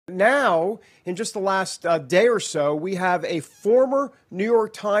now, in just the last day or so, we have a former New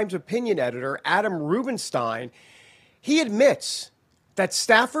York Times opinion editor, Adam Rubenstein. He admits that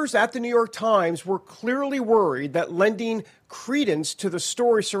staffers at the New York Times were clearly worried that lending credence to the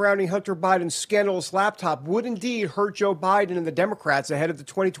story surrounding Hunter Biden's scandalous laptop would indeed hurt Joe Biden and the Democrats ahead of the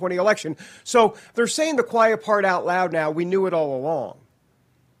 2020 election. So they're saying the quiet part out loud now. We knew it all along.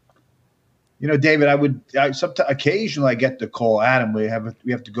 You know, David, occasionally I get the call, Adam, we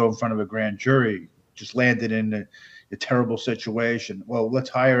have to go in front of a grand jury, just landed in a terrible situation. Well, let's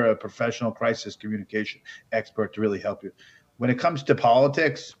hire a professional crisis communication expert to really help you. When it comes to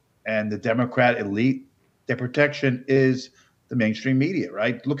politics and the Democrat elite, their protection is the mainstream media,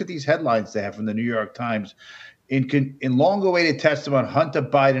 right? Look at these headlines they have from the New York Times. In long-awaited testimony, Hunter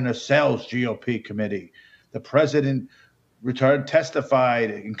Biden assails GOP committee. The president testified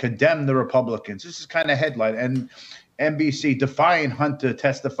and condemned the Republicans. This is kind of headline. And NBC, defying Hunter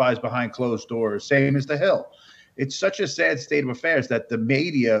testifies behind closed doors, same as The Hill. It's such a sad state of affairs that the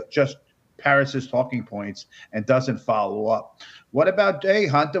media just parrots his talking points and doesn't follow up. What about, hey,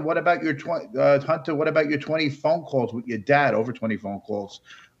 Hunter, what about your 20 phone calls with your dad, over 20 phone calls?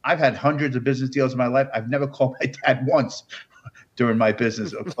 I've had hundreds of business deals in my life. I've never called my dad once during my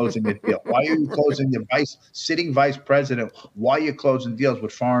business of closing a deal. Why are you closing the sitting vice president? Why are you closing deals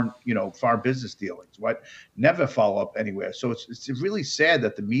with foreign business dealings? What? Never follow up anywhere. So it's really sad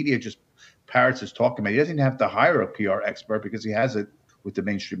that the media just parrots his talking about. He doesn't have to hire a PR expert because he has it with the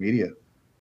mainstream media.